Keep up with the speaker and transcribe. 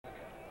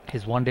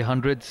His one-day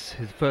hundreds,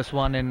 his first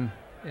one in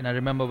I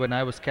remember when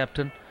I was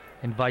captain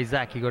in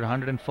Vizag, he got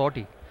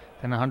 140,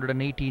 then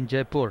 180 in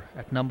Jaipur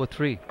at number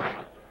 3.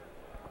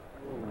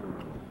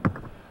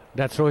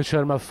 That's Rohit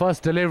Sharma,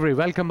 first delivery,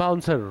 welcome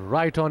bouncer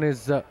right on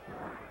his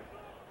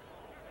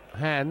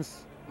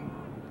hands.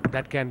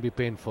 That can be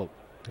painful.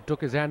 He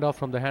took his hand off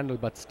from the handle,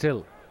 but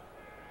still.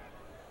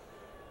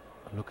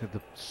 Look at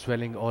the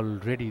swelling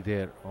already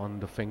there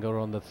on the finger,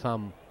 on the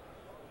thumb.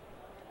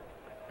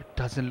 It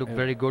doesn't look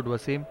very good,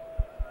 Wasim.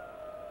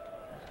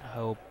 I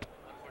hope.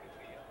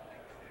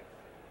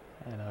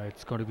 You know,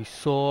 it's going to be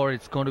sore,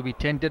 it's going to be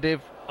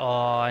tentative.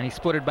 Oh, and he's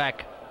put it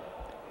back.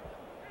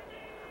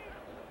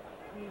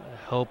 I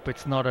hope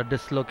it's not a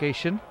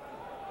dislocation.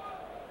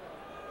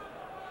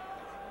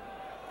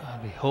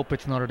 We hope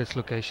it's not a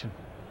dislocation.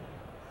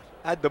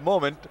 At the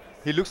moment,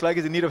 he looks like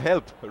he's in need of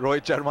help,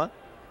 Rohit Sharma.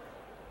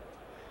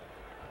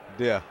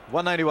 There,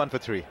 191 for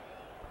 3.